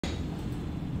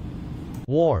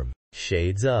warm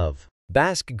shades of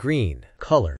Basque green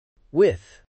color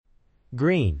with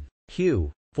green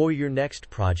hue for your next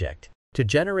project. To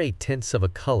generate tints of a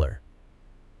color,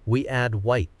 we add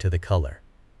white to the color,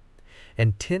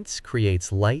 and tints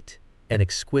creates light and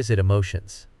exquisite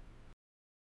emotions.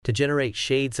 To generate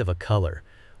shades of a color,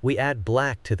 we add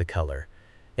black to the color,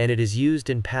 and it is used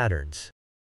in patterns.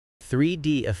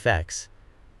 3D effects,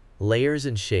 layers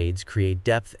and shades create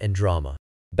depth and drama.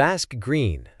 Basque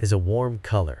green is a warm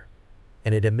color,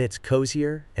 and it emits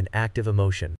cozier and active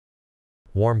emotion.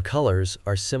 Warm colors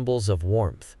are symbols of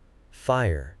warmth,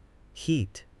 fire,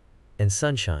 heat, and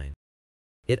sunshine.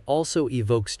 It also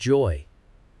evokes joy,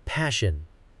 passion,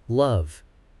 love,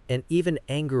 and even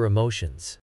anger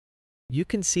emotions. You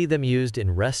can see them used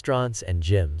in restaurants and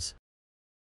gyms,